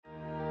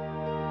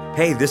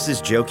Hey, this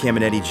is Joe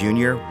Caminetti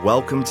Jr.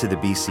 Welcome to the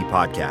BC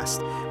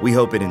Podcast. We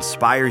hope it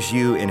inspires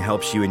you and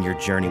helps you in your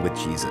journey with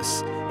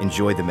Jesus.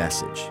 Enjoy the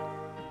message.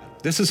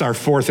 This is our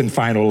fourth and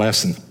final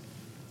lesson.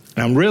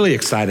 And I'm really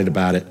excited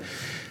about it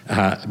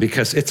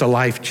because it's a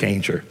life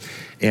changer.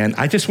 And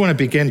I just want to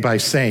begin by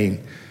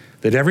saying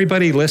that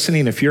everybody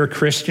listening, if you're a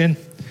Christian,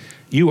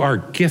 you are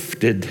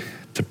gifted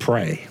to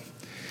pray.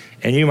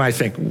 And you might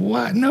think,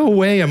 what? No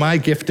way am I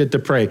gifted to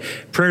pray.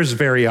 Prayer is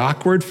very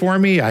awkward for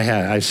me.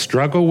 I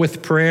struggle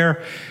with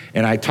prayer,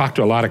 and I talk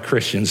to a lot of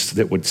Christians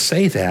that would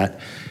say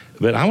that.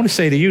 But I want to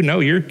say to you,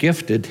 no, you're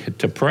gifted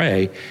to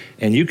pray,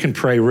 and you can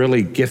pray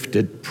really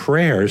gifted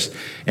prayers.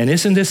 And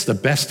isn't this the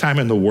best time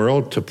in the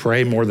world to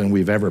pray more than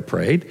we've ever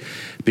prayed?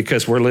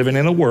 Because we're living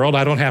in a world,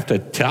 I don't have to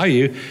tell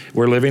you,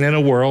 we're living in a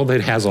world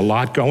that has a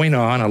lot going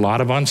on, a lot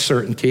of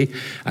uncertainty.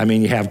 I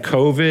mean, you have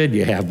COVID,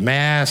 you have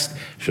masks.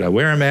 Should I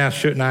wear a mask?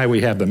 Shouldn't I?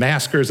 We have the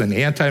maskers and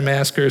the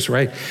anti-maskers,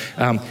 right?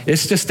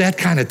 It's just that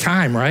kind of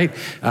time, right?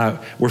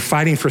 We're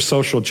fighting for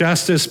social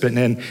justice, but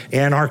then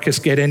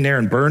anarchists get in there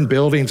and burn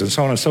buildings and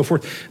so on and so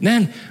forth. And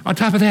then on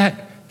top of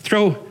that,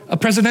 throw a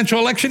presidential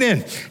election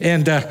in.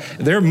 And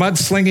they're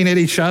mudslinging at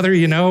each other,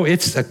 you know.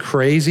 It's a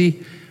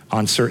crazy,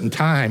 uncertain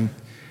time.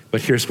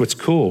 But here's what's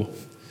cool.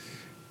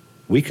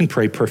 We can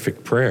pray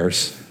perfect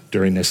prayers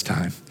during this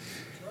time.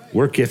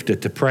 We're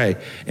gifted to pray.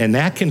 And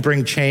that can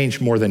bring change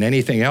more than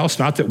anything else.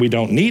 Not that we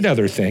don't need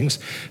other things.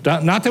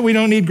 Not that we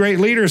don't need great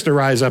leaders to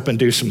rise up and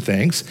do some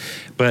things.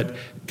 But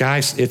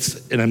guys,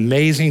 it's an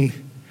amazing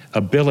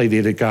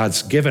ability that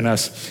God's given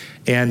us.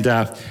 And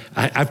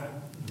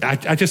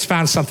I just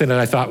found something that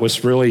I thought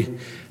was really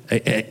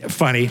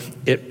funny.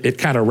 It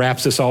kind of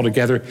wraps this all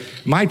together.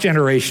 My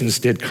generations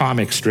did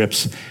comic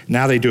strips.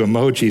 Now they do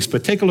emojis.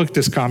 But take a look at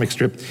this comic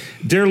strip.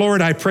 Dear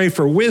Lord, I pray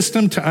for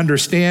wisdom to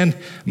understand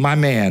my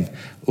man,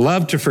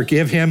 love to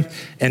forgive him,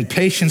 and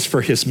patience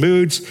for his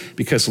moods,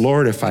 because,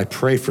 Lord, if I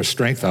pray for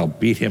strength, I'll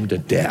beat him to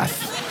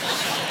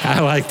death.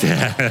 I like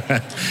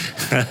that.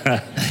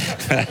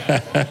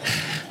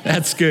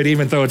 That's good,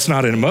 even though it's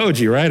not an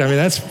emoji, right? I mean,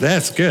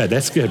 that's good.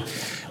 That's good.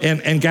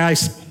 And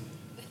guys,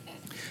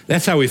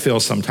 that's how we feel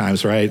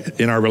sometimes, right,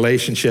 in our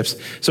relationships.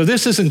 So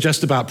this isn't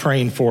just about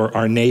praying for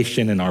our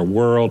nation and our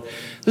world.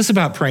 This is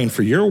about praying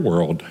for your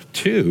world,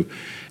 too.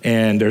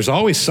 And there's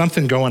always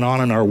something going on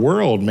in our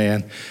world,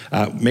 man.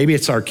 Maybe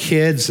it's our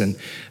kids, and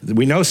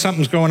we know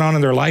something's going on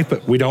in their life,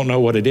 but we don't know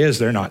what it is.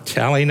 They're not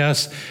telling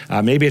us.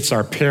 Maybe it's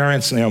our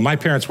parents. You know, my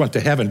parents went to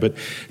heaven, but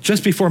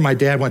just before my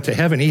dad went to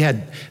heaven, he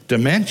had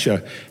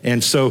dementia.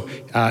 And so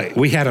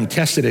we had him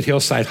tested at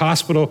Hillside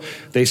Hospital.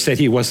 They said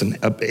he wasn't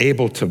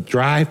able to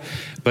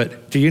drive.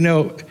 But do you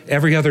know,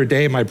 every other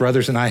day, my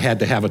brothers and I had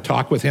to have a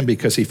talk with him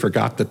because he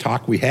forgot the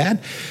talk we had.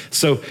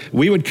 So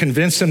we would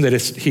convince him that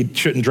he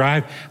shouldn't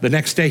drive. The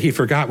next day he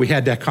forgot. We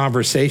had that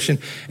conversation.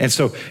 And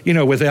so, you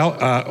know, with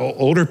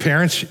older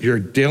parents, you're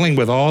dealing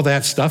with all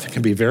that stuff. It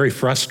can be very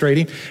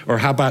frustrating. Or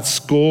how about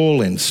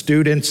school and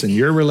students and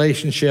your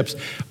relationships,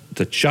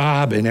 the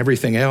job and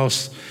everything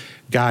else?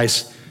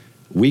 Guys,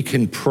 we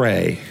can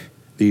pray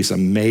these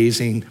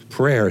amazing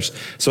prayers.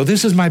 So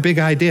this is my big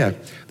idea.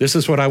 This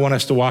is what I want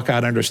us to walk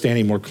out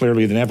understanding more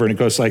clearly than ever. And it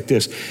goes like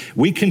this.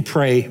 We can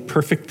pray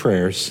perfect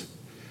prayers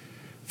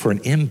for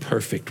an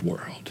imperfect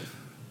world.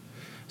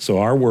 So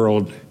our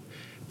world,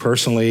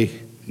 personally,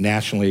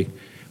 nationally,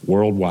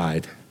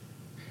 worldwide,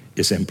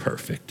 is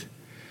imperfect.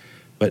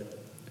 But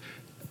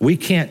we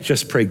can't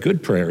just pray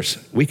good prayers.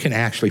 We can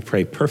actually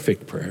pray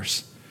perfect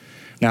prayers.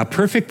 Now,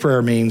 perfect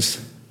prayer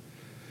means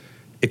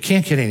it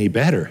can't get any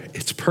better.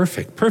 It's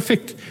perfect.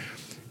 Perfect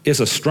is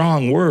a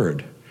strong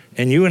word.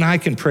 And you and I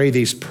can pray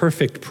these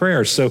perfect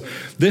prayers. So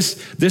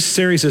this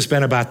series has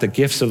been about the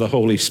gifts of the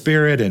Holy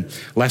Spirit. And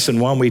lesson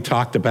 1, we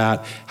talked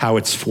about how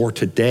it's for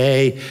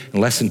today.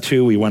 In lesson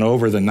 2, we went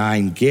over the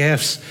 9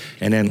 gifts.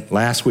 And then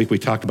last week, we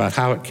talked about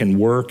how it can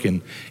work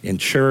in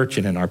church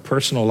and in our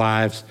personal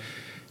lives.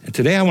 And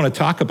today, I want to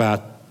talk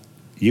about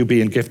you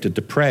being gifted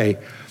to pray.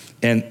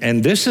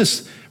 And this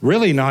is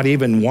really not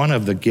even one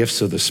of the gifts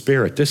of the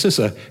Spirit. This is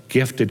a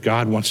gift that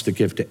God wants to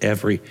give to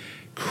every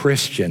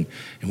Christian.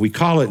 And we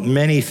call it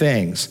many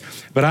things.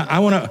 But I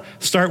want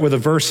to start with a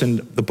verse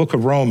in the book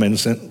of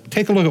Romans and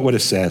take a look at what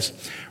it says.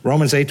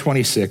 Romans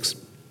 8:26.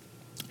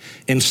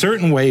 In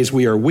certain ways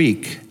we are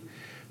weak,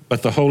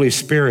 but the Holy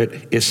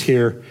Spirit is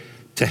here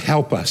to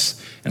help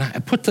us. And I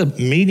put the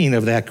meaning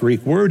of that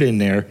Greek word in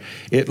there.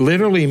 It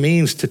literally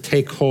means to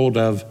take hold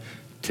of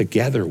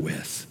together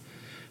with.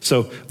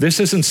 So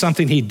this isn't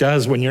something he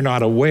does when you're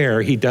not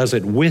aware. He does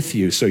it with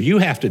you. So you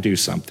have to do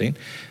something,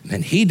 and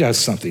then he does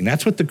something.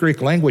 That's what the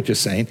Greek language is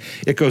saying.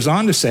 It goes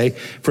on to say,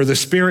 for the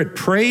Spirit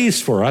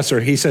prays for us,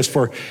 or he says,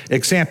 for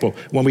example,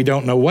 when we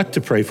don't know what to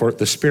pray for,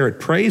 the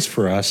Spirit prays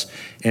for us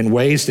in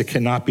ways that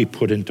cannot be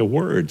put into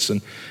words.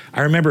 And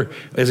I remember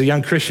as a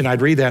young Christian,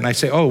 I'd read that and I'd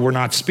say, oh, we're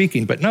not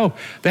speaking. But no,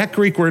 that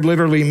Greek word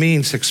literally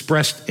means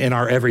expressed in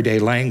our everyday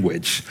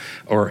language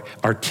or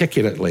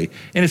articulately.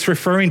 And it's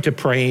referring to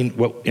praying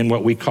in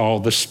what we call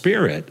the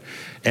Spirit.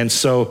 And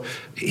so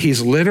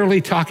he's literally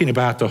talking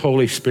about the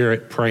Holy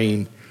Spirit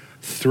praying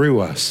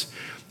through us.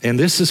 And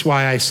this is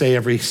why I say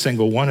every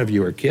single one of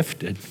you are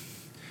gifted,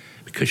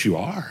 because you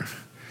are.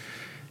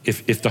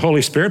 If the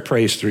Holy Spirit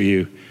prays through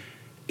you,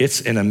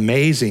 it's an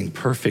amazing,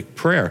 perfect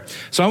prayer.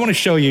 So I want to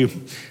show you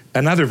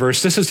another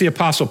verse. This is the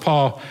Apostle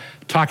Paul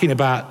talking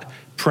about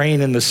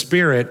praying in the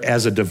Spirit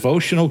as a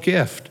devotional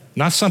gift,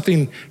 not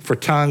something for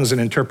tongues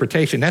and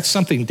interpretation. That's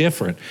something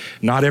different.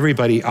 Not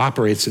everybody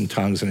operates in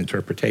tongues and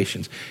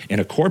interpretations in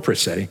a corporate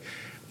setting.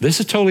 This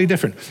is totally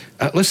different.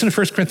 Listen to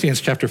 1 Corinthians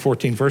chapter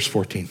 14, verse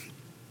 14.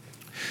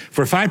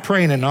 For if I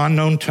pray in an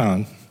unknown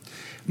tongue,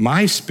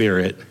 my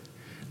spirit,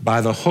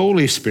 by the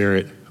Holy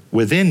Spirit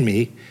within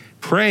me,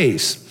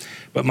 prays.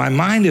 But my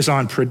mind is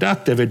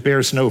unproductive, it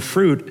bears no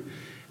fruit,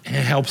 and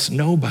it helps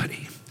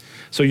nobody.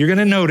 So you're going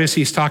to notice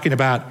he's talking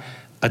about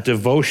a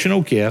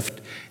devotional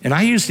gift. And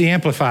I use the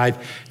Amplified.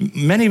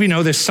 Many of you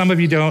know this, some of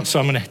you don't, so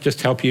I'm going to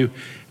just help you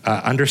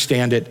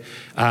understand it.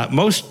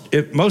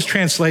 Most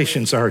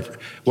translations are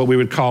what we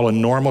would call a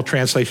normal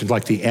translation,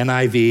 like the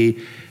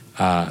NIV,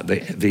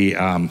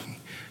 the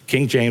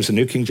King James, the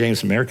New King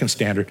James, American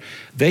Standard.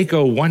 They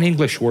go one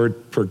English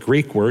word per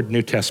Greek word,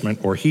 New Testament,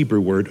 or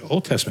Hebrew word,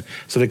 Old Testament.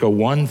 So they go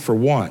one for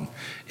one.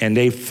 And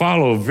they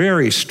follow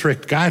very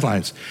strict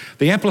guidelines.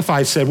 The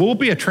Amplified said, well, we'll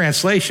be a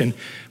translation,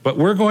 but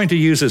we're going to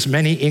use as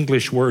many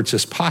English words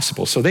as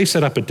possible. So they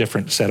set up a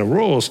different set of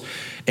rules.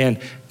 And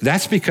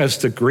that's because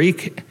the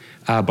Greek,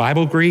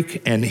 Bible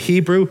Greek and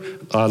Hebrew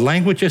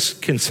languages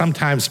can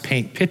sometimes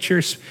paint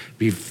pictures,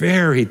 be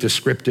very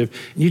descriptive.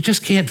 And you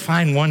just can't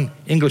find one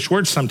English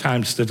word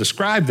sometimes to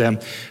describe them.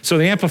 So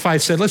the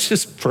Amplified said, let's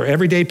just, for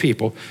everyday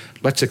people,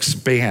 let's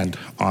expand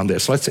on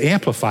this. Let's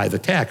amplify the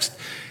text.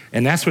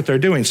 And that's what they're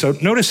doing. So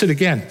notice it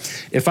again.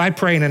 If I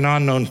pray in an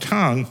unknown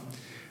tongue,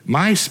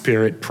 my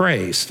spirit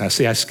prays. Now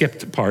see, I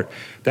skipped a part.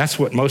 That's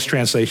what most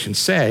translations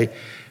say.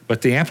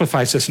 But the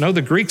Amplified says, no,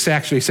 the Greek's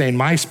actually saying,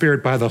 my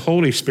spirit by the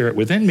Holy Spirit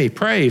within me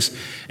prays.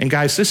 And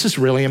guys, this is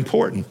really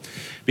important.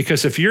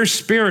 Because if your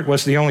spirit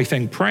was the only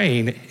thing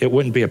praying, it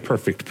wouldn't be a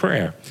perfect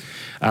prayer.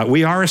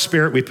 We are a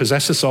spirit. We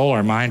possess a soul,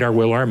 our mind, our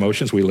will, our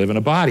emotions. We live in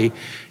a body.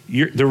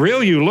 The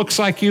real you looks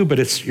like you, but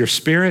it's your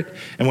spirit.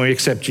 And when we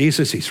accept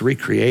Jesus, he's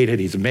recreated.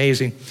 He's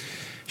amazing.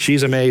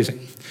 She's amazing.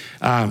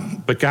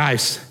 But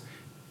guys,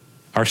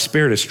 our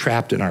spirit is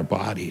trapped in our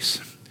bodies.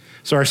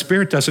 So our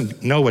spirit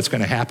doesn't know what's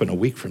going to happen a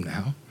week from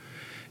now.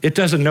 It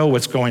doesn't know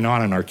what's going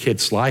on in our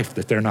kids' life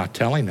that they're not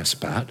telling us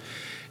about.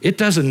 It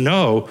doesn't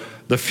know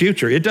the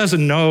future. It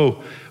doesn't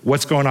know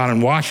what's going on in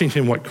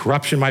Washington, what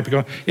corruption might be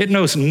going on. It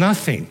knows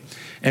nothing.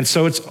 And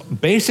so it's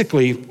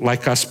basically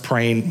like us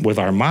praying with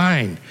our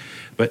mind.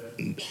 But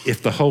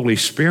if the Holy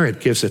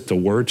Spirit gives it the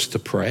words to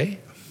pray,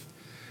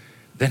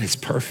 then it's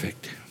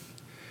perfect.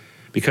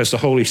 Because the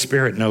Holy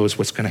Spirit knows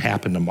what's going to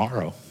happen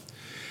tomorrow.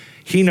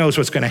 He knows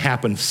what's going to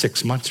happen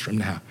 6 months from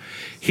now.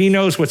 He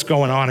knows what's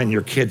going on in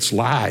your kids'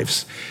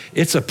 lives.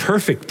 It's a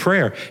perfect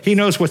prayer. He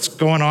knows what's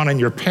going on in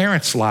your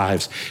parents'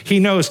 lives. He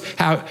knows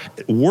how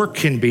work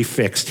can be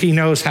fixed. He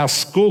knows how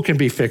school can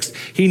be fixed.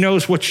 He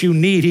knows what you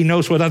need. He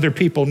knows what other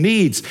people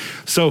need.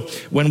 So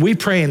when we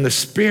pray in the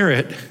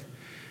Spirit,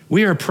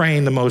 we are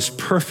praying the most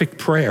perfect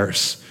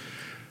prayers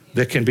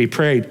that can be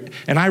prayed.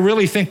 And I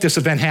really think this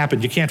event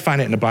happened. You can't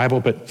find it in the Bible,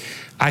 but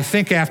I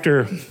think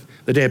after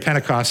the day of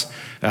Pentecost,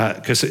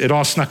 because it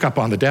all snuck up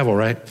on the devil,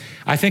 right?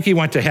 I think he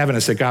went to heaven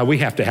and said, God, we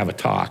have to have a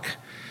talk.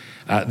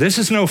 This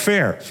is no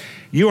fair.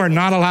 You are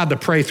not allowed to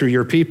pray through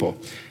your people.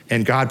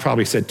 And God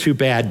probably said, too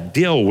bad,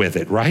 deal with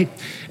it, right?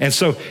 And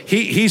so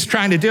he's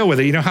trying to deal with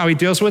it. You know how he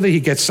deals with it? He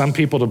gets some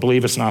people to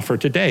believe it's not for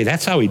today.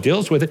 That's how he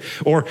deals with it.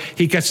 Or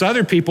he gets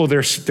other people,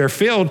 they're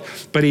filled,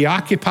 but he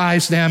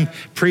occupies them,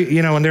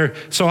 and they're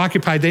so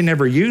occupied they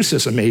never use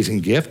this amazing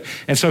gift.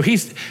 And so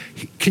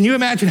can you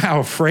imagine how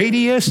afraid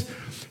he is?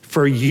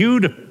 For you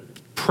to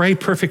pray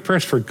perfect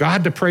prayers, for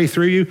God to pray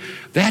through you,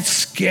 that's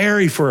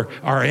scary for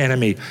our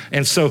enemy.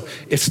 And so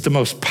it's the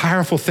most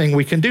powerful thing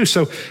we can do.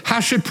 So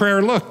how should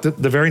prayer look? The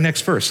very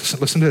next verse,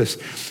 listen to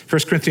this.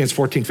 1 Corinthians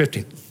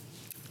 14:15.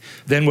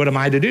 Then what am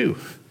I to do?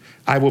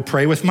 I will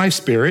pray with my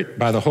spirit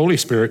by the Holy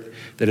Spirit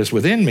that is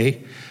within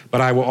me,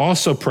 but I will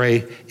also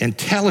pray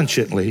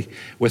intelligently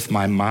with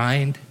my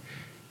mind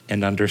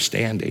and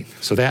understanding.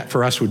 So that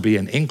for us would be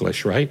in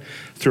English, right?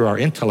 Through our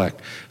intellect.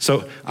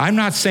 So I'm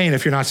not saying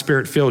if you're not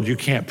spirit-filled, you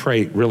can't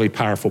pray really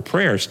powerful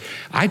prayers.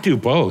 I do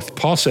both.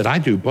 Paul said I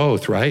do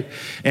both, right?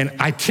 And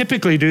I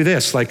typically do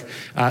this. Like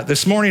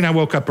this morning I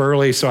woke up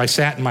early, so I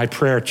sat in my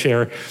prayer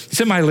chair. It's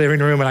in my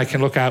living room and I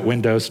can look out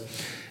windows.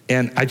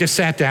 And I just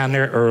sat down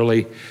there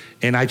early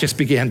and I just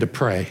began to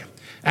pray.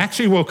 I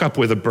actually woke up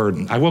with a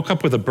burden. I woke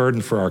up with a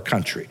burden for our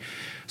country.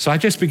 So I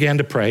just began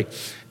to pray.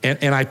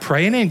 And I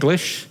pray in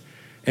English.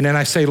 And then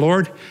I say,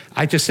 Lord,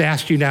 I just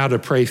ask you now to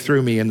pray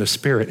through me in the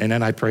Spirit. And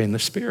then I pray in the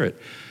Spirit.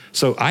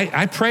 So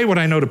I pray what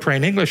I know to pray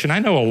in English, and I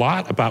know a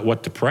lot about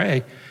what to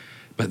pray.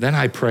 But then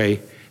I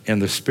pray in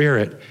the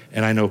Spirit,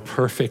 and I know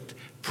perfect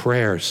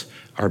prayers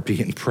are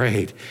being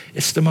prayed.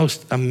 It's the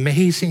most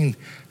amazing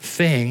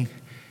thing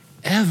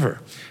ever.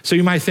 So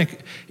you might think,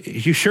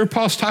 you sure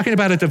Paul's talking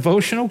about a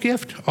devotional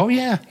gift? Oh,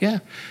 yeah.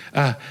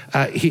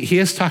 He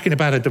is talking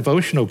about a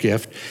devotional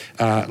gift.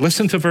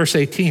 Listen to verse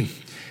 18.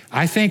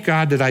 I thank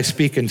God that I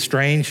speak in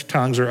strange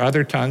tongues or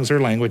other tongues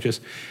or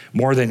languages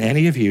more than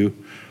any of you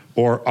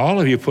or all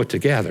of you put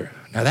together.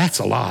 Now that's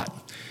a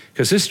lot,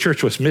 because this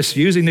church was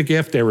misusing the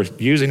gift. They were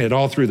using it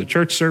all through the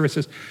church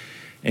services.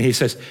 And he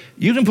says,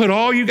 you can put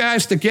all you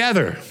guys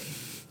together.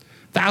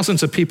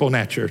 Thousands of people in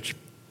that church.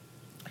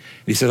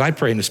 He said, I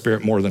pray in the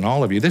Spirit more than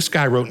all of you. This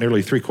guy wrote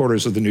nearly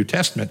 3/4 of the New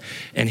Testament,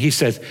 and he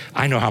says,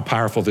 I know how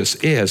powerful this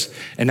is.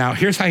 And now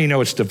here's how you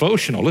know it's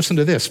devotional. Listen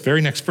to this, very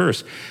next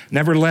verse.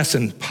 Nevertheless,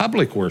 in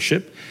public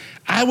worship,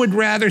 I would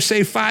rather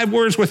say 5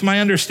 words with my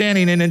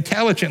understanding and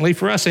intelligently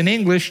for us in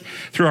English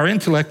through our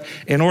intellect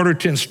in order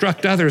to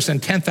instruct others than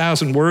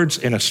 10,000 words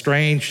in a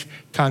strange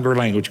tongue or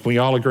language. Can we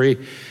all agree?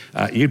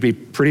 You'd be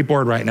pretty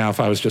bored right now if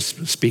I was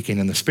just speaking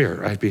in the Spirit,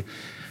 right?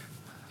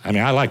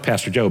 I like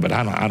Pastor Joe, but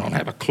I don't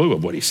have a clue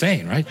of what he's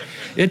saying, right?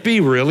 It'd be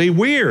really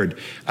weird.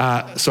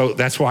 So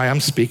that's why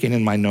I'm speaking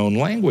in my known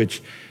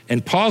language.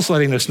 And Paul's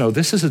letting us know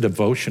this is a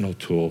devotional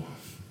tool.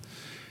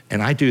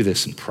 And I do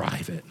this in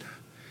private.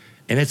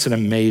 And it's an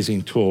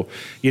amazing tool.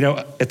 You know,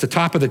 at the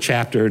top of the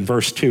chapter in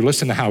verse 2,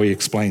 listen to how he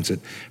explains it.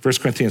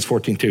 1 Corinthians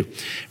 14:2.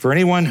 For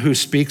anyone who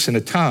speaks in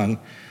a tongue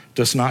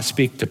does not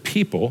speak to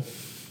people,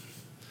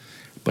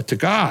 but to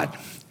God.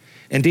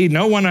 Indeed,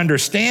 no one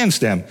understands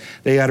them.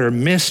 They utter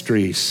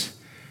mysteries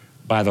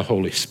by the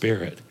Holy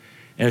Spirit.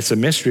 And it's a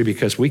mystery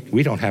because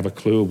we don't have a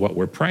clue of what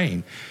we're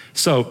praying.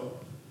 So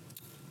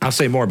I'll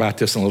say more about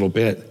this in a little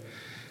bit.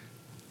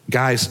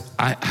 Guys,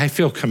 I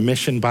feel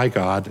commissioned by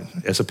God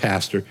as a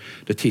pastor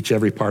to teach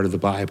every part of the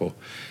Bible.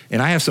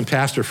 And I have some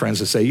pastor friends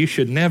that say, you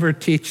should never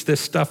teach this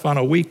stuff on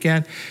a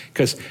weekend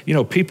because,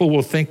 people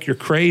will think you're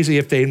crazy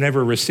if they've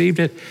never received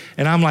it.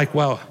 And I'm like,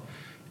 well,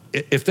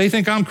 if they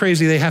think I'm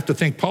crazy, they have to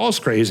think Paul's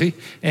crazy.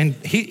 And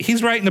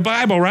he's writing the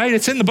Bible, right?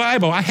 It's in the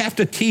Bible. I have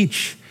to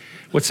teach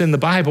what's in the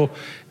Bible.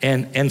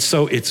 And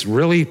so it's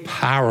really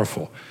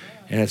powerful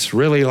and it's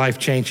really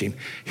life-changing.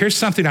 Here's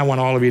something I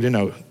want all of you to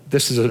know.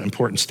 This is an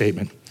important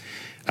statement.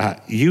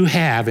 You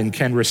have and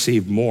can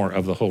receive more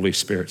of the Holy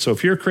Spirit. So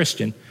if you're a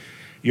Christian,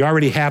 you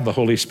already have the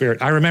Holy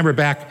Spirit. I remember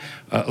back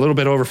a little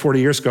bit over 40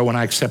 years ago when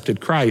I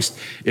accepted Christ,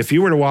 if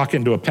you were to walk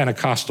into a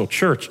Pentecostal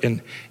church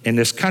in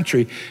this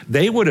country,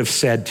 they would have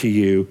said to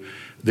you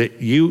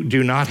that you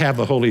do not have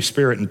the Holy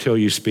Spirit until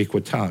you speak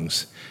with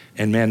tongues.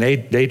 And man,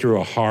 they drew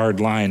a hard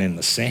line in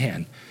the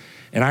sand.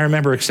 And I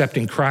remember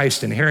accepting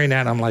Christ and hearing that,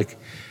 and I'm like,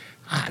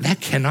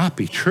 that cannot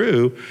be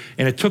true.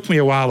 And it took me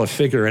a while to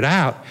figure it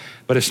out,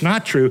 but it's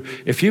not true.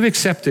 If you've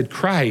accepted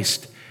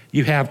Christ,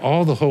 you have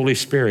all the Holy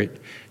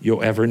Spirit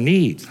you'll ever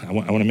need. I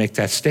want to make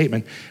that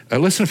statement.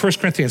 Listen to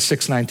 1 Corinthians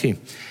 6:19.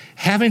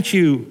 Haven't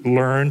you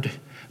learned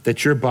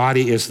that your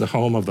body is the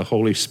home of the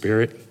Holy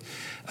Spirit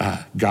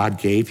God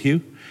gave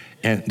you,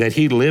 and that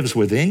he lives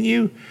within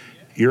you?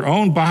 Your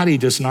own body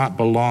does not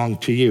belong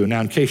to you.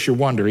 Now, in case you're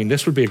wondering,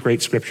 this would be a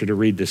great scripture to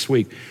read this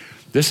week.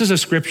 This is a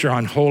scripture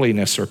on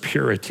holiness or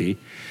purity.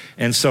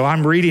 And so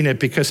I'm reading it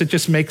because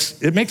it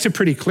makes it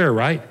pretty clear,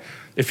 right?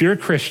 If you're a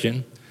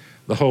Christian,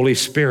 the Holy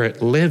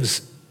Spirit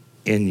lives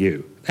in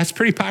you. That's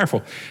pretty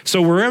powerful.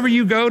 So wherever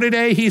you go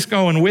today, he's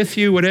going with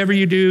you. Whatever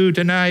you do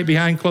tonight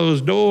behind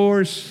closed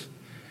doors,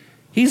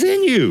 he's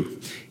in you.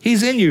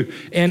 He's in you.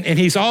 And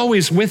he's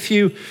always with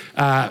you.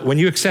 When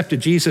you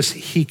accepted Jesus,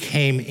 he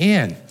came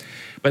in.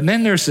 But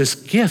then there's this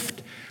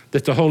gift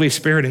that the Holy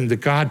Spirit and that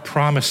God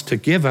promised to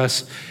give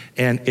us.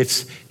 And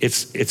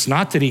it's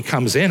not that he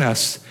comes in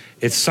us.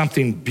 It's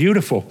something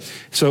beautiful.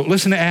 So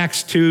listen to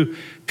Acts 2.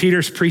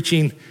 Peter's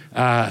preaching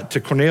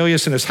to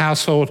Cornelius and his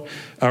household,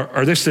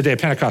 or this is the day of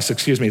Pentecost,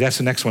 that's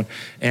the next one.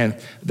 And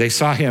they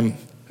saw him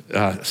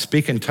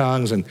speak in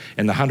tongues and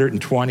the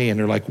 120, and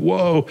they're like,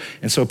 whoa.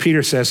 And so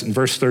Peter says in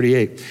verse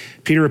 38,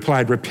 Peter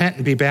replied, repent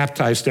and be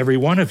baptized, every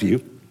one of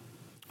you,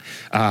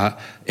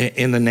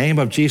 in the name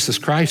of Jesus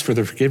Christ for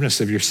the forgiveness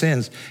of your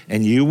sins,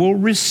 and you will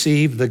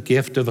receive the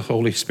gift of the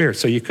Holy Spirit.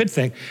 So you could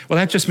think, well,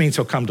 that just means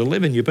he'll come to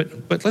live in you,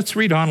 but let's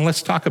read on and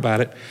let's talk about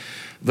it.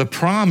 The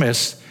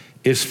promise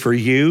is for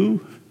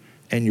you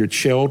and your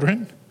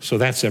children, so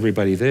that's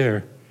everybody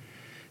there,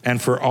 and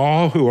for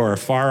all who are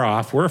far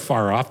off, we're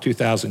far off,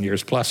 2,000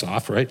 years plus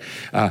off, right?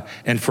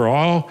 And for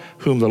all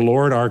whom the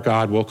Lord our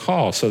God will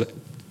call, so that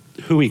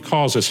who he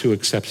calls us, who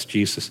accepts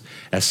Jesus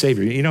as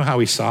Savior. You know how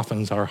he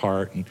softens our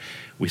heart and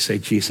we say,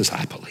 Jesus,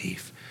 I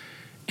believe.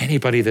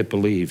 Anybody that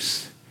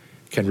believes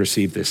can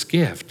receive this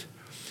gift.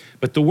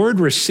 But the word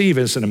receive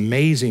is an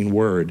amazing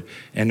word,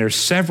 and there's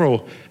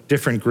several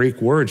different Greek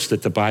words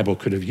that the Bible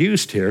could have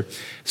used here.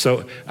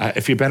 So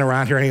if you've been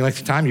around here any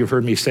length of time, you've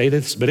heard me say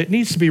this, but it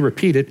needs to be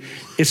repeated.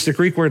 It's the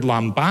Greek word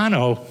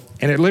lambano,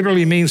 and it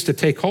literally means to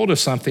take hold of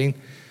something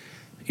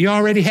you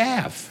already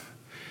have.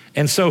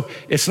 And so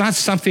it's not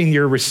something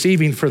you're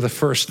receiving for the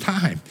first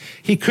time.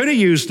 He could have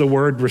used the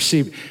word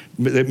receive,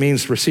 that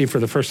means receive for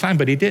the first time,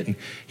 but he didn't.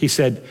 He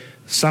said,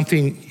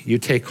 something you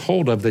take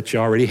hold of that you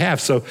already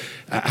have. So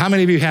how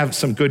many of you have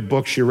some good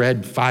books you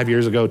read 5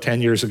 years ago,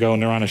 10 years ago,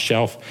 and they're on a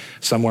shelf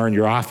somewhere in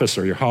your office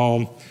or your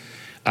home?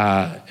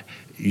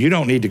 You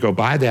don't need to go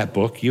buy that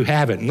book. You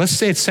have it. And let's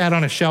say it sat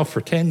on a shelf for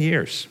 10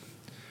 years.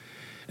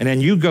 And then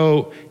you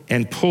go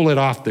and pull it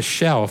off the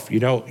shelf. You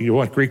know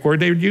what Greek word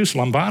they would use?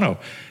 Lambano.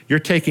 You're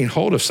taking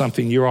hold of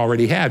something you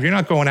already have. You're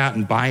not going out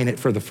and buying it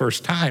for the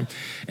first time.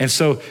 And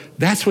so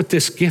that's what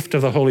this gift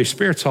of the Holy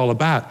Spirit's all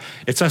about.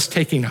 It's us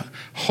taking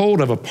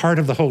hold of a part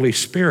of the Holy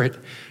Spirit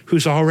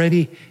who's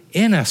already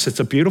in us. It's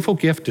a beautiful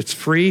gift. It's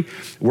free.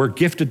 We're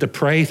gifted to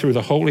pray through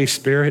the Holy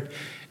Spirit,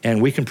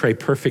 and we can pray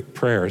perfect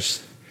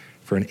prayers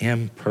for an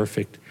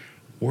imperfect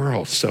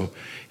world. So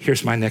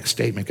here's my next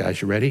statement,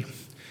 guys. You ready?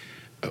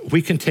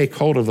 We can take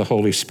hold of the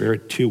Holy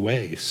Spirit two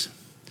ways.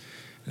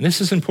 And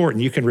this is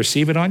important. You can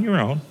receive it on your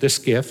own, this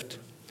gift,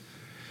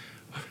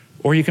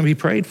 or you can be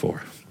prayed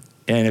for.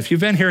 And if you've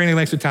been here any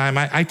length of time,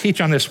 I teach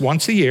on this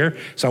once a year,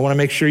 so I want to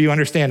make sure you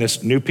understand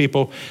this. New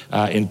people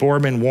in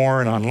Boardman,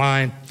 Warren,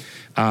 online.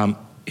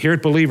 Here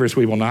at Believers,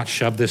 we will not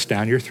shove this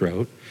down your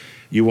throat.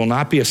 You will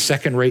not be a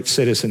second-rate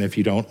citizen if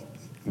you don't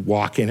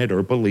walk in it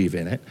or believe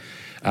in it,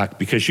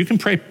 because you can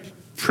pray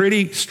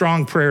pretty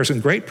strong prayers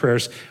and great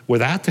prayers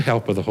without the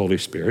help of the Holy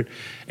Spirit,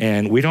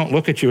 and we don't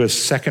look at you as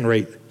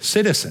second-rate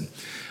citizen.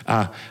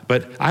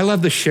 But I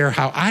love to share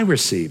how I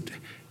received.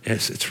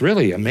 It's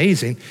really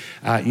amazing.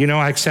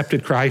 I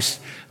accepted Christ.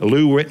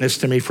 Lou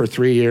witnessed to me for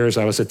 3 years.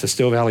 I was at the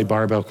Still Valley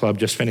Barbell Club,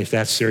 just finished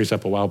that series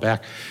up a while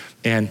back,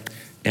 and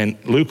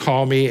Lou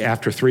called me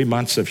after 3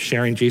 months of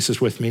sharing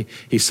Jesus with me.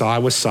 He saw I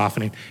was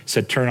softening,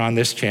 said, turn on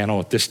this channel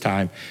at this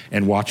time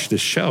and watch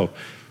this show.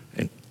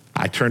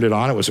 I turned it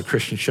on. It was a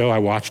Christian show. I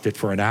watched it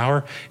for an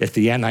hour. At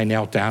the end, I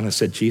knelt down and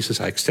said, Jesus,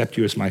 I accept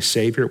you as my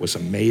Savior. It was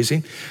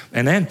amazing.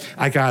 And then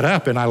I got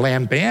up and I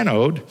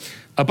lambanoed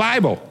a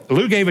Bible.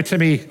 Lou gave it to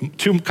me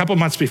a couple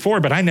months before,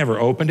 but I never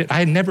opened it. I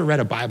had never read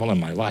a Bible in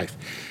my life.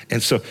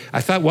 And so I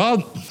thought,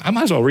 well, I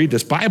might as well read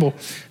this Bible.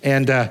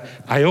 And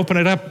I opened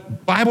it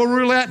up, Bible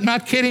roulette,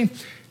 not kidding,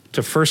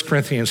 to 1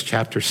 Corinthians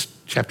chapter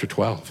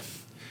 12.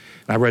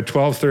 I read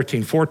 12,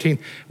 13, 14,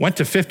 went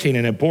to 15,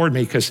 and it bored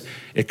me because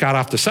it got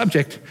off the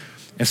subject.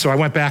 And so I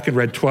went back and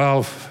read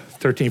 12,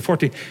 13,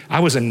 14.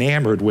 I was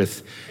enamored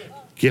with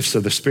gifts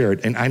of the Spirit,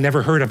 and I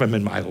never heard of them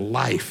in my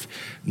life.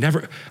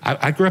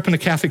 I grew up in the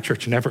Catholic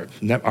Church.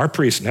 Our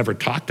priests never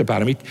talked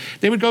about them.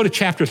 They would go to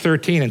chapter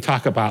 13 and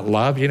talk about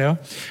love,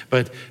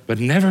 but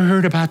never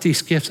heard about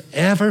these gifts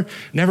ever,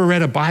 never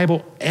read a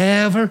Bible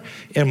ever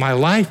in my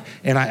life.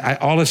 And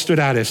all that stood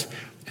out is,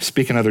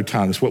 speak in other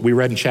tongues, what we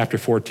read in chapter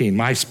 14,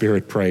 my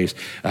spirit prays,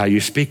 you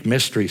speak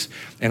mysteries.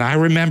 And I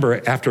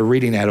remember after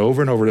reading that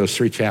over and over those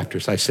 3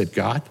 chapters, I said,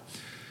 God,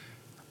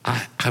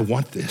 I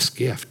want this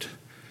gift.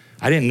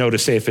 I didn't know to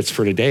say if it's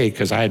for today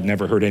because I had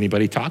never heard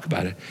anybody talk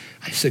about it.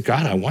 I said,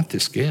 God, I want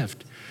this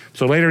gift.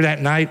 So later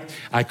that night,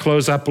 I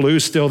close up,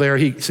 Lou's still there,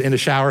 he's in the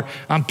shower,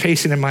 I'm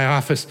pacing in my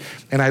office,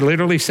 and I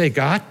literally say,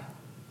 God,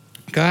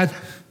 I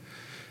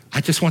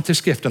just want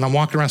this gift. And I'm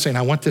walking around saying,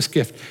 I want this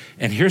gift.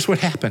 And here's what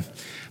happened.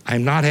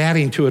 I'm not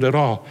adding to it at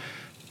all.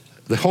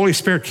 The Holy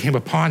Spirit came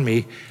upon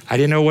me. I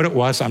didn't know what it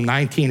was. I'm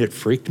 19. It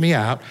freaked me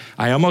out.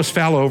 I almost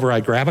fell over. I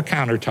grab a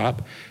countertop,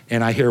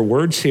 and I hear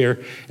words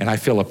here, and I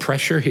feel a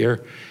pressure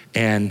here,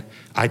 and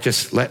I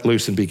just let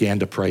loose and began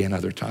to pray in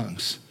other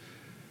tongues.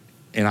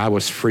 And I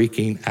was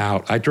freaking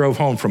out. I drove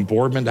home from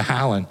Boardman to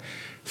Howland,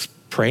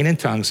 praying in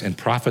tongues and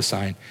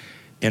prophesying,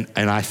 and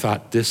I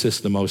thought, this is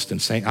the most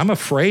insane. I'm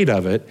afraid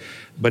of it,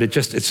 but it's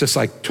just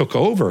like took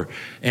over.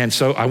 And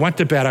so I went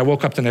to bed. I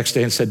woke up the next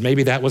day and said,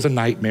 maybe that was a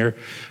nightmare,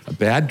 a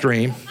bad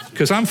dream,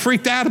 because I'm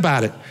freaked out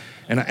about it.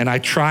 And I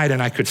tried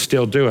and I could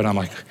still do it. I'm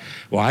like,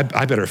 well,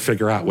 I better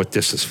figure out what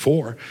this is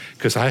for,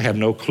 because I have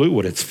no clue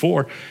what it's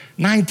for.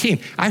 19.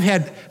 I've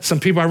had some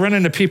people, I run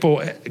into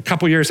people a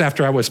couple years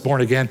after I was born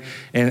again,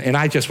 and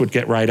I just would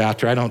get right out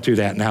there. I don't do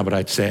that now, but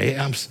I'd say, hey,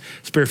 I'm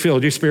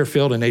spirit-filled. You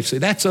spirit-filled? And they'd say,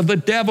 that's of the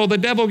devil. The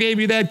devil gave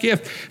you that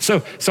gift.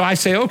 So I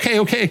say,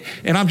 okay.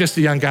 And I'm just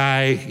a young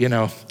guy,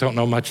 don't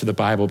know much of the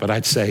Bible, but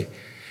I'd say,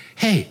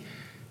 hey,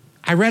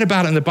 I read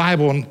about it in the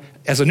Bible, and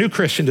as a new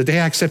Christian, today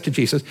I accepted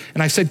Jesus,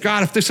 and I said,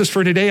 God, if this is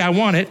for today, I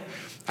want it.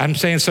 I'm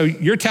saying, so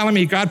you're telling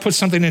me God put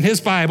something in his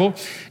Bible,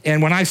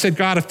 and when I said,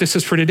 God, if this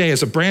is for today,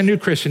 as a brand new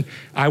Christian,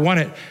 I want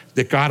it,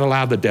 that God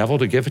allowed the devil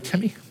to give it to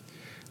me?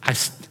 I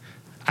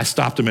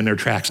stopped them in their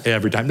tracks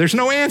every time. There's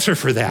no answer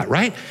for that,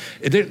 right?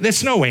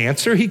 There's no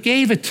answer. He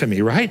gave it to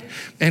me, right?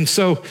 And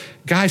so,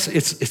 guys,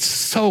 it's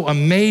so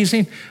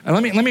amazing.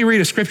 Let me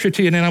read a scripture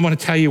to you, and then I want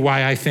to tell you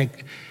why I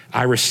think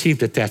I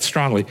received it that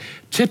strongly.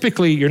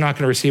 Typically, you're not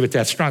going to receive it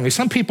that strongly.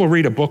 Some people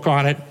read a book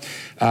on it,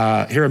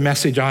 hear a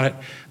message on it.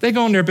 They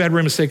go in their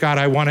bedroom and say, God,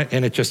 I want it,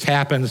 and it just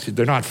happens.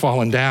 They're not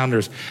falling down.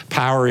 There's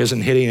power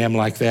isn't hitting them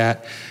like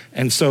that.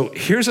 And so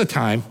here's a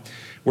time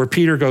where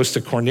Peter goes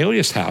to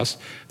Cornelius' house,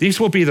 these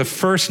will be the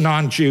first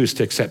non-Jews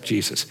to accept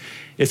Jesus.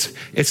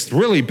 It's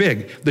really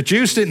big. The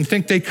Jews didn't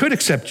think they could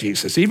accept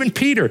Jesus, even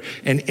Peter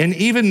and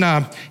even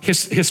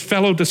his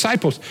fellow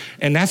disciples.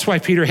 And that's why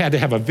Peter had to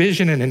have a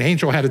vision, and an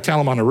angel had to tell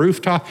him on a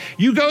rooftop,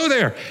 you go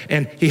there.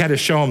 And he had to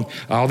show him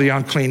all the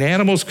unclean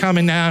animals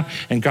coming down.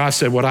 And God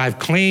said, what I've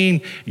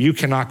cleaned, you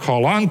cannot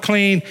call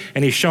unclean.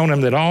 And he's shown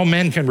him that all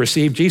men can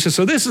receive Jesus.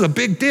 So this is a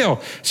big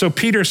deal. So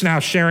Peter's now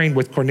sharing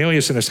with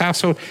Cornelius and his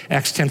household,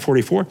 Acts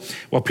 10:44.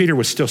 While Peter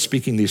was still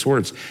speaking these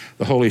words,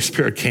 the Holy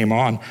Spirit came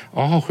on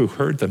all who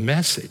heard the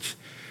message. So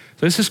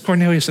this is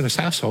Cornelius and his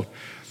household.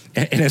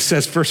 And it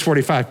says, verse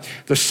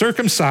 45, the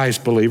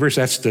circumcised believers,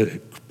 that's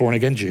the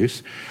born-again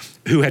Jews,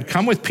 who had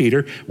come with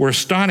Peter, were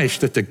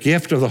astonished that the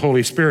gift of the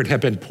Holy Spirit had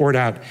been poured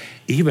out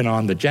even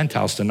on the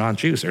Gentiles, the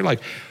non-Jews. They're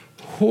like,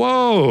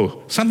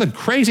 whoa, something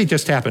crazy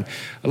just happened.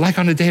 Like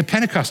on the day of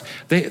Pentecost,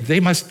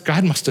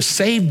 God must have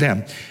saved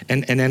them.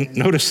 And then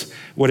notice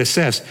what it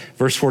says,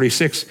 verse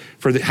 46,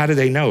 how do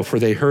they know? For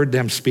they heard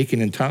them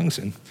speaking in tongues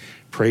and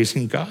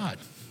praising God.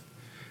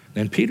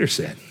 Then Peter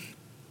said,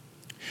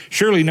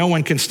 surely no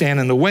one can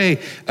stand in the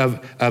way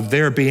of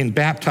their being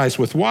baptized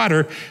with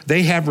water.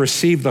 They have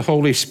received the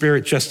Holy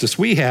Spirit just as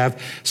we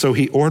have. So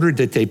he ordered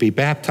that they be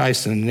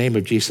baptized in the name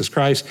of Jesus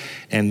Christ.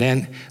 And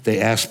then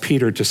they asked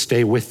Peter to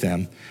stay with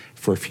them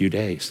for a few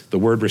days. The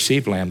word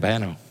received,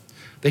 lambano.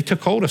 They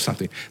took hold of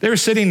something. They were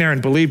sitting there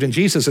and believed in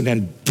Jesus, and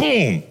then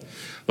boom,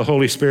 the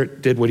Holy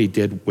Spirit did what he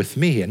did with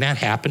me. And that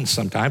happens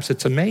sometimes.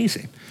 It's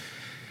amazing.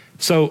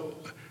 So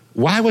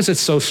why was it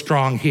so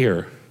strong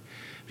here?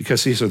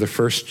 Because these are the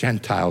first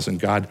Gentiles, and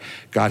God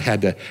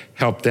had to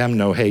help them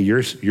know, hey,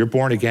 you're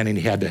born again, and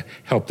he had to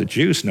help the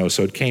Jews know,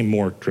 so it came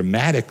more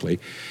dramatically.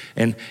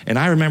 And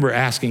I remember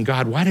asking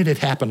God, why did it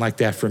happen like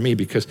that for me?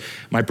 Because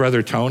my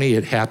brother Tony,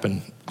 it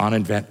happened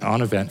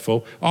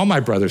uneventful. All my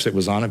brothers, it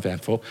was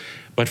uneventful.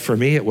 But for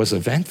me, it was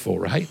eventful,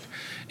 right?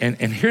 And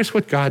here's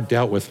what God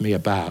dealt with me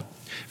about.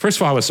 First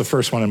of all, I was the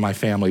first one in my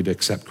family to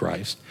accept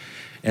Christ.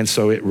 And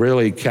so it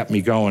really kept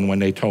me going when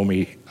they told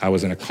me I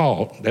was in a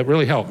cult. That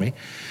really helped me.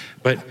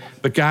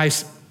 But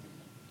guys,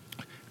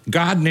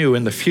 God knew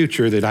in the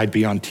future that I'd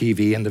be on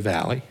TV in the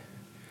Valley.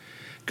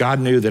 God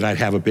knew that I'd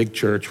have a big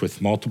church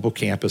with multiple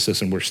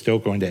campuses, and we're still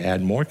going to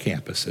add more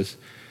campuses.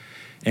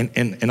 And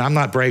I'm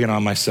not bragging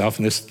on myself,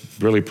 and this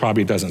really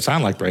probably doesn't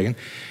sound like bragging.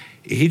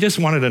 He just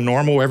wanted a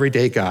normal,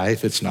 everyday guy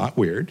that's not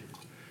weird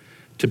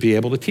to be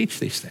able to teach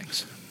these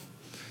things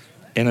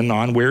in a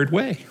non-weird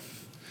way.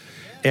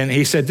 And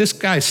he said, this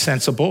guy's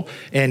sensible,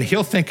 and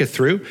he'll think it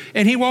through,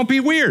 and he won't be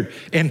weird.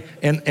 And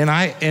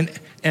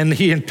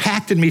he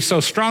impacted me so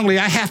strongly,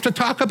 I have to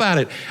talk about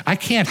it. I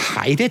can't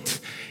hide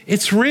it.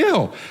 It's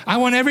real. I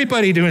want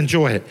everybody to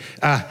enjoy it.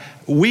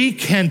 We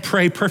can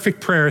pray perfect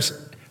prayers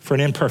for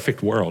an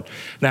imperfect world.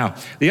 Now,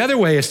 the other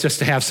way is just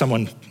to have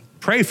someone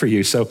pray for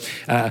you. So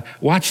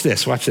watch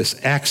this.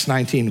 Acts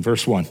 19,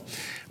 verse 1.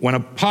 When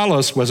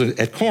Apollos was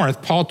at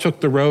Corinth, Paul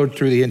took the road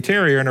through the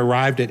interior and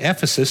arrived at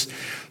Ephesus.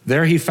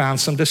 There he found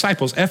some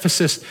disciples.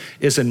 Ephesus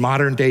is in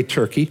modern-day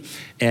Turkey,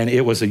 and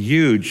it was a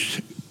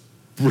huge,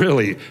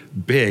 really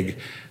big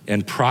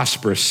and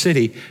prosperous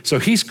city. So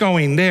he's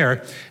going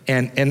there,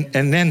 and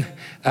then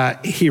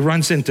he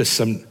runs into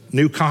some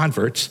new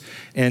converts.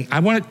 And I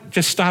want to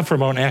just stop for a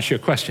moment and ask you a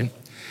question.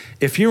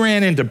 If you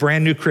ran into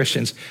brand new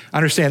Christians,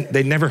 understand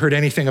they never heard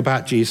anything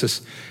about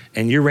Jesus,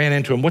 and you ran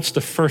into them, what's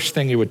the first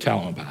thing you would tell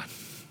them about?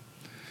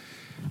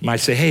 You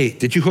might say, hey,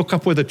 did you hook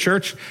up with a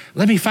church?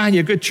 Let me find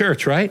you a good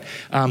church, right?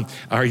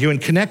 Are you in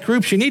connect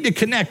groups? You need to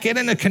connect. Get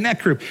in a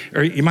connect group.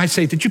 Or you might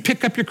say, did you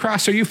pick up your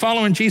cross? Are you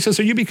following Jesus?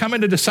 Are you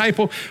becoming a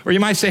disciple? Or you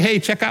might say, hey,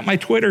 check out my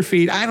Twitter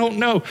feed. I don't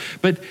know.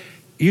 But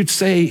you'd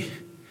say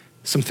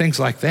some things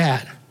like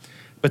that.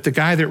 But the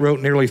guy that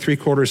wrote nearly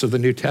 3/4 of the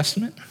New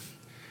Testament,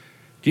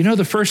 do you know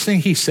the first thing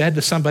he said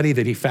to somebody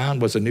that he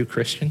found was a new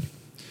Christian?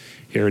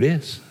 Here it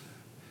is.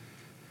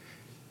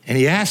 And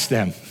he asked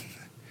them,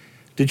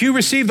 did you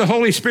receive the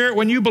Holy Spirit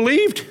when you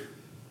believed?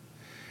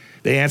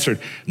 They answered,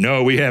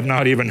 no, we have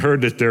not even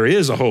heard that there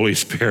is a Holy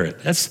Spirit.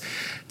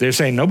 They're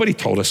saying, nobody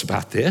told us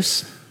about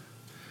this.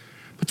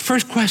 But the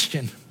first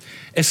question,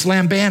 it's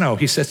lambano.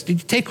 He says,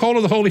 did you take hold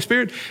of the Holy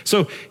Spirit?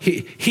 So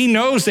he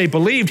knows they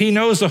believed. He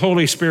knows the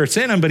Holy Spirit's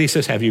in them, but he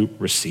says, have you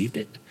received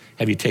it?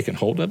 Have you taken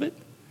hold of it?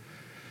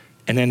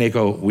 And then they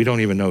go, we don't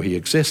even know he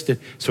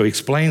existed. So he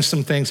explains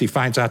some things. He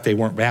finds out they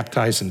weren't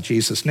baptized in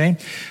Jesus' name.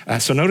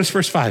 So notice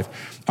verse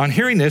 5. On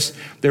hearing this,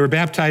 they were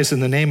baptized in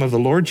the name of the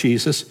Lord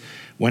Jesus.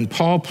 When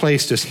Paul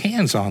placed his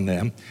hands on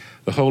them,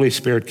 the Holy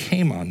Spirit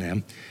came on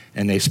them,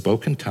 and they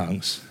spoke in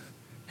tongues,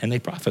 and they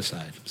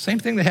prophesied. Same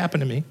thing that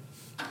happened to me.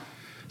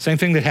 Same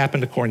thing that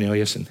happened to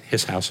Cornelius and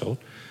his household.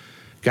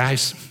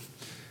 Guys,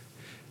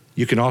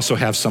 you can also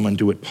have someone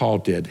do what Paul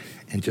did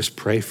and just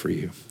pray for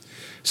you.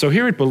 So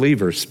here at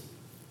Believers,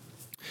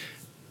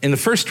 in the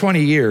first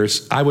 20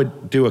 years, I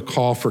would do a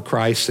call for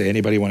Christ, say,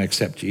 anybody want to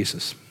accept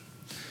Jesus?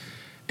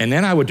 And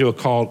then I would do a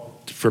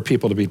call for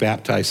people to be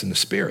baptized in the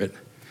Spirit.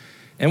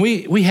 And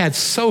we had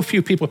so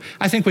few people.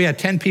 I think we had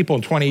 10 people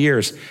in 20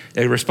 years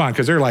that respond,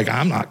 because they're like,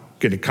 I'm not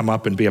going to come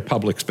up and be a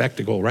public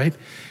spectacle, right?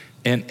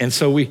 And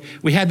so we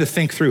had to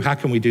think through, how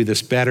can we do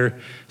this better?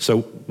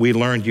 So we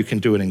learned you can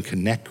do it in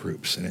connect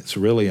groups, and it's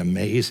really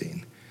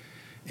amazing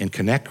in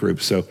connect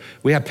groups. So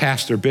we have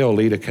Pastor Bill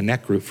lead a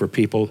connect group for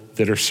people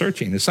that are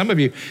searching. And some of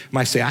you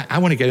might say, I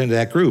want to get into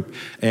that group.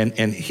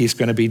 And he's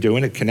going to be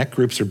doing it. Connect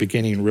groups are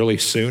beginning really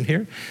soon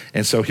here.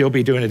 And so he'll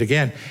be doing it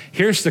again.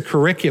 Here's the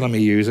curriculum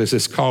he uses.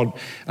 It's called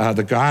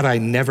The God I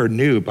Never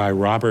Knew by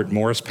Robert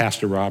Morris,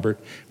 Pastor Robert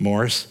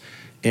Morris.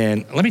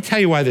 And let me tell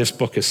you why this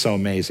book is so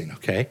amazing,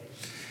 okay?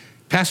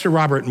 Pastor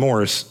Robert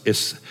Morris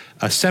is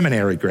a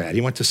seminary grad.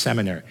 He went to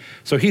seminary.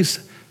 So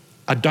he's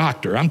a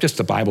doctor. I'm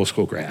just a Bible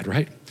school grad,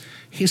 right?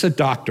 He's a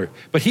doctor,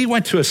 but he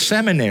went to a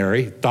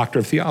seminary, doctor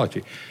of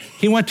theology.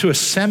 He went to a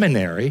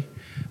seminary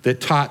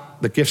that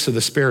taught the gifts of the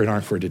Spirit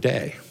aren't for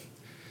today.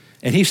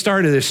 And he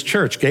started this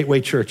church,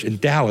 Gateway Church in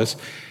Dallas,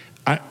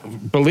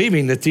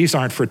 believing that these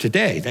aren't for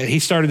today. He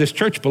started this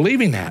church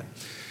believing that.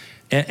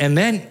 And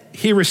then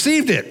he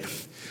received it.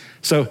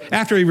 So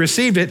after he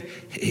received it,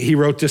 he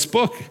wrote this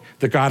book,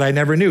 The God I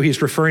Never Knew.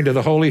 He's referring to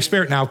the Holy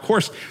Spirit. Now, of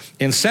course,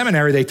 in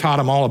seminary, they taught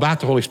him all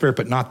about the Holy Spirit,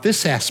 but not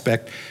this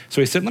aspect.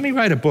 So he said, let me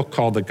write a book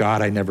called The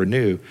God I Never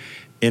Knew.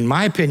 In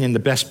my opinion, the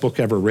best book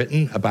ever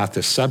written about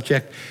this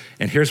subject.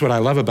 And here's what I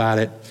love about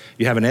it.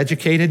 You have an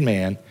educated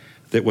man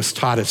that was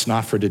taught it's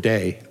not for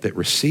today that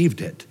received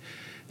it.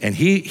 And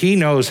he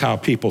knows how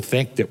people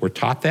think that we're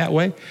taught that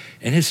way.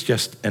 And it's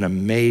just an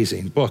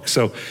amazing book.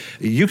 So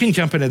you can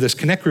jump into this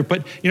connect group,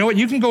 but you know what?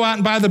 You can go out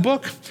and buy the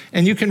book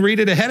and you can read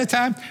it ahead of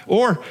time.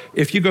 Or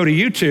if you go to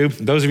YouTube,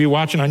 those of you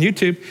watching on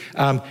YouTube,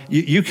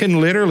 you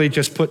can literally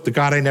just put The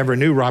God I Never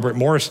Knew, Robert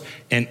Morris,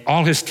 and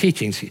all his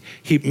teachings.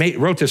 He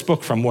wrote this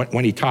book from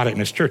when he taught it in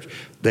his church.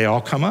 They all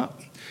come up.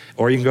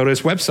 Or you can go to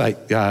his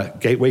website,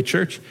 Gateway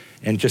Church,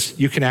 and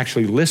you can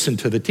actually listen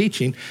to the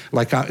teaching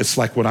it's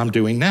like what I'm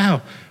doing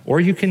now. Or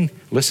you can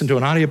listen to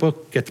an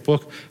audiobook, get the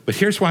book. But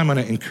here's why I'm going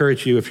to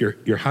encourage you, if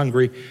you're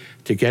hungry,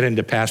 to get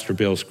into Pastor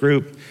Bill's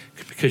group,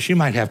 because you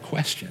might have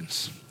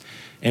questions.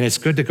 And it's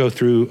good to go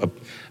through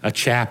a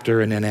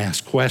chapter and then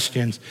ask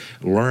questions,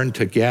 learn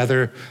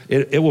together.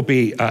 It will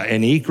be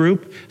an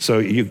e-group, so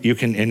you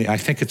can, and I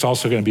think it's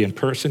also going to be in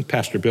person.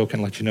 Pastor Bill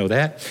can let you know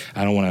that.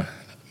 I don't want to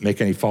make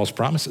any false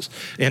promises.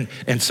 And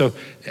so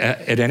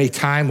at any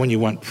time when you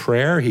want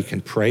prayer, he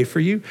can pray for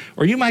you.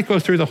 Or you might go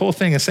through the whole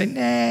thing and say,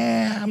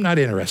 nah, I'm not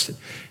interested.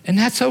 And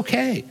that's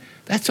okay.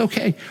 That's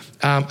okay.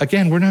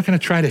 Again, we're not going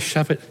to try to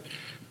shove it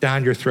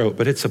down your throat,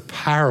 but it's a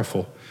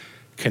powerful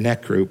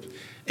connect group.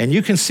 And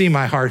you can see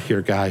my heart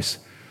here, guys.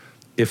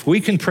 If we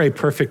can pray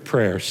perfect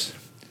prayers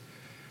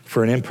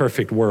for an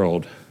imperfect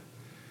world,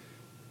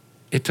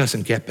 it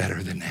doesn't get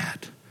better than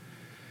that.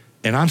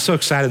 And I'm so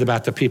excited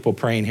about the people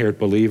praying here at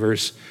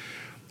Believers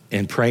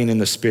and praying in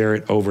the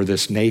Spirit over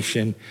this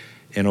nation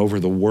and over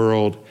the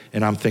world.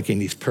 And I'm thinking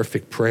these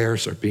perfect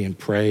prayers are being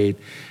prayed.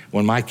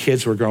 When my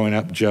kids were growing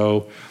up,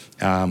 Joe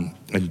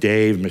and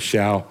Dave,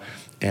 Michelle,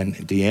 and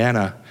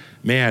Deanna,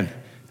 man,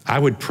 I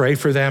would pray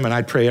for them and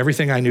I'd pray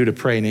everything I knew to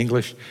pray in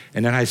English.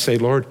 And then I'd say,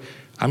 Lord,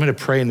 I'm going to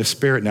pray in the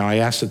Spirit now. I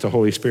ask that the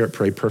Holy Spirit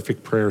pray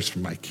perfect prayers for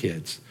my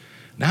kids.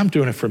 Now I'm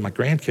doing it for my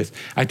grandkids.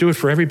 I do it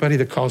for everybody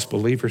that calls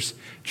Believers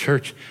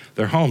Church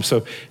their home.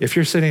 So if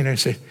you're sitting there and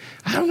say,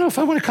 I don't know if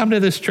I want to come to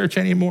this church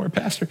anymore,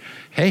 Pastor.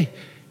 Hey,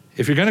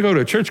 if you're going to go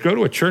to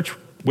a church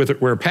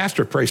where a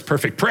pastor prays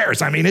perfect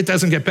prayers. I mean, it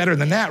doesn't get better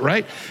than that,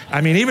 right? I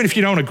mean, even if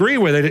you don't agree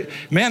with it,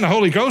 man, the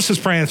Holy Ghost is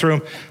praying through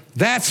them.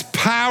 That's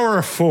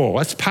powerful.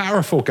 That's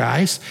powerful,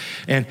 guys.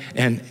 And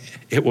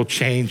it will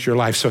change your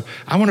life. So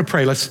I want to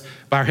pray. Let's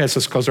bow our heads.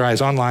 Let's close our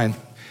eyes. Online,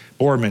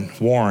 Boardman,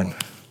 Warren.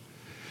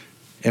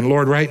 And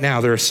Lord, right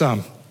now, there are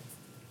some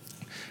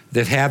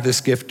that have this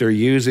gift, they're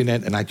using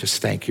it, and I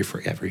just thank you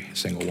for every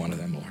single one of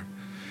them, Lord.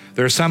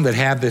 There are some that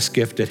have this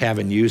gift that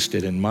haven't used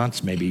it in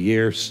months, maybe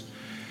years.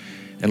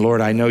 And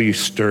Lord, I know you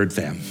stirred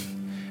them.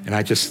 And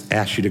I just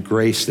ask you to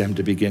grace them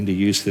to begin to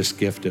use this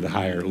gift at a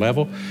higher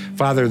level.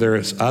 Father,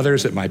 there's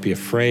others that might be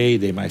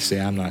afraid. They might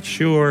say, I'm not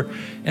sure.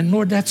 And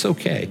Lord, that's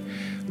okay.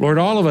 Lord,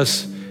 all of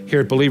us here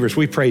at Believers,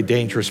 we pray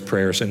dangerous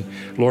prayers. And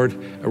Lord,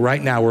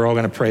 right now we're all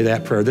going to pray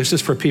that prayer. This is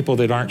for people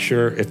that aren't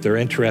sure if they're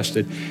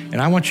interested.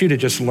 And I want you to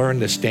just learn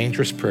this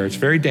dangerous prayer. It's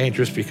very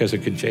dangerous because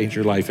it can change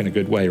your life in a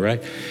good way,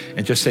 right?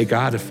 And just say,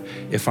 God,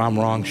 if I'm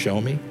wrong, show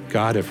me.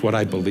 God, if what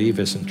I believe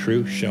isn't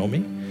true, show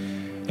me.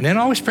 And then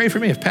always pray for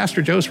me. If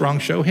Pastor Joe's wrong,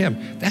 show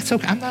him. That's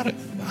okay.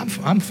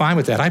 I'm fine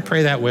with that. I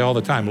pray that way all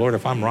the time. Lord,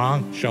 if I'm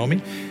wrong, show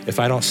me. If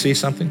I don't see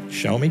something,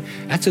 show me.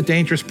 That's a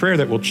dangerous prayer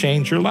that will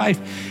change your life.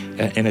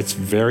 And it's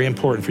very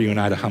important for you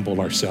and I to humble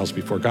ourselves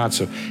before God.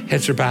 So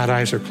heads are bowed,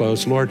 eyes are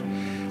closed. Lord,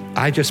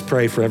 I just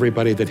pray for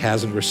everybody that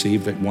hasn't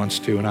received it, wants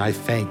to. And I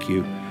thank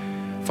you,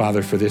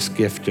 Father, for this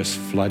gift just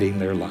flooding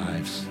their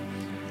lives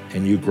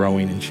and you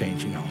growing and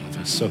changing all of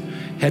us. So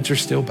heads are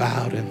still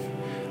bowed and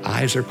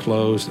eyes are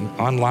closed. And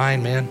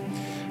online, man,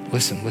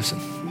 listen.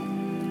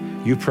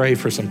 You pray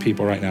for some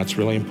people right now. It's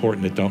really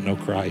important that don't know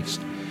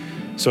Christ.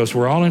 So as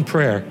we're all in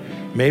prayer,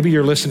 maybe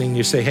you're listening and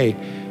you say, hey,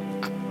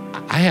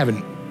 I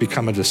haven't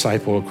become a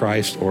disciple of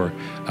Christ or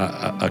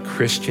a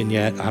Christian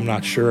yet. I'm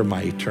not sure of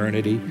my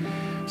eternity.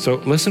 So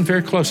listen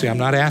very closely. I'm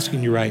not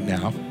asking you right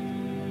now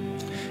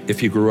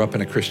if you grew up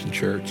in a Christian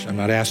church. I'm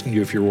not asking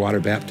you if you're water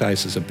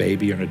baptized as a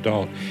baby or an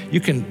adult. You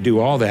can do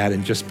all that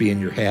and just be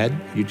in your head.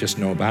 You just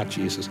know about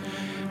Jesus.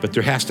 But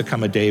there has to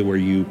come a day where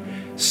you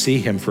see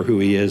him for who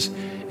he is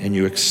and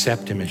you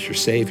accept him as your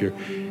Savior.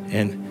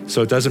 And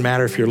so it doesn't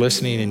matter if you're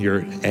listening and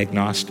you're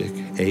agnostic,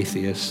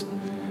 atheist,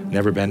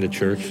 never been to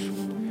church.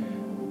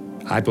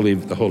 I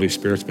believe the Holy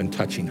Spirit's been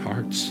touching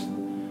hearts.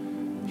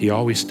 He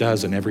always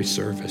does in every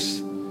service.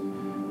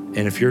 And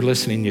if you're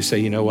listening, you say,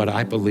 you know what,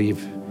 I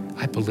believe.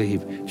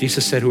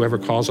 Jesus said, whoever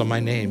calls on my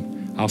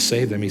name, I'll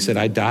save them. He said,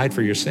 I died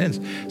for your sins.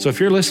 So if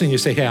you're listening, you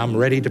say, hey, I'm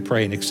ready to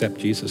pray and accept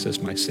Jesus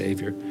as my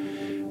Savior.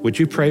 Would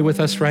you pray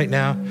with us right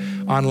now?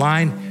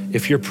 Online,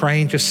 if you're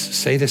praying, just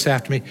say this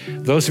after me.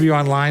 Those of you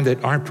online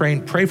that aren't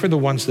praying, pray for the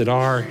ones that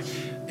are.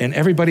 And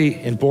everybody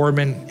in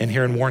Boardman and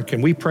here in Warren,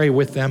 can we pray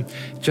with them?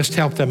 Just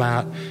help them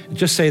out.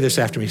 Just say this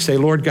after me. Say,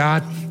 Lord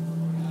God,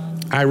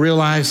 I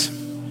realize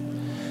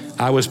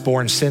I was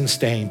born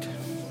sin-stained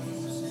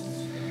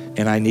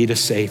and I need a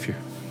Savior.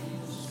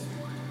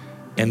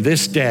 And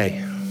this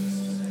day,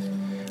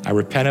 I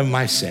repent of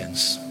my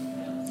sins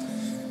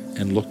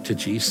and look to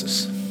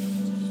Jesus.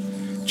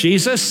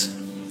 Jesus,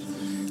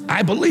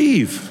 I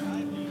believe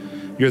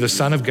you're the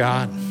Son of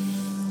God.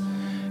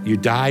 You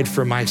died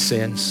for my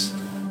sins.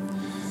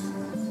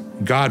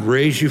 God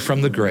raised you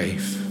from the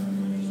grave,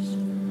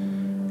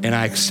 and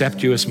I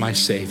accept you as my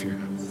Savior.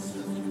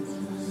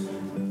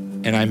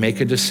 And I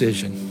make a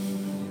decision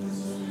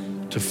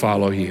to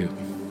follow you.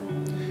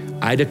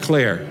 I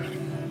declare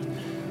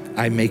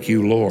I make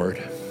you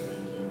Lord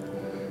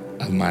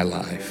of my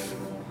life.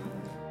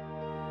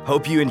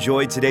 Hope you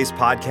enjoyed today's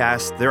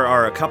podcast. There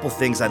are a couple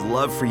things I'd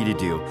love for you to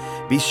do.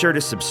 Be sure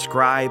to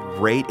subscribe,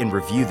 rate, and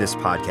review this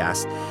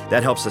podcast.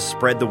 That helps us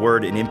spread the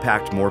word and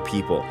impact more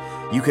people.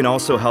 You can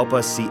also help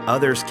us see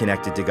others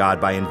connected to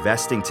God by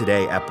investing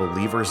today at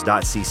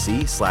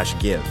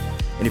believers.cc/give.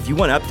 And if you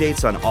want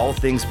updates on all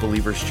things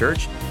Believers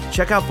Church,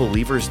 check out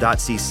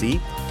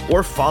believers.cc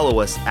or follow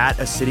us at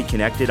A City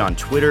Connected on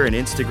Twitter and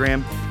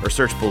Instagram, or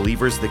search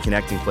Believers The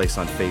Connecting Place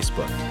on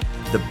Facebook.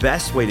 The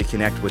best way to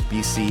connect with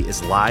BC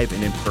is live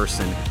and in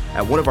person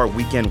at one of our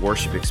weekend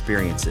worship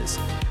experiences.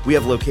 We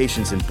have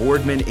locations in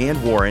Boardman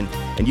and Warren,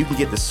 and you can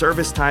get the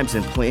service times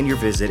and plan your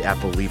visit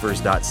at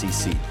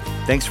believers.cc.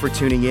 Thanks for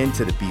tuning in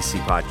to the BC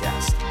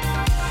Podcast.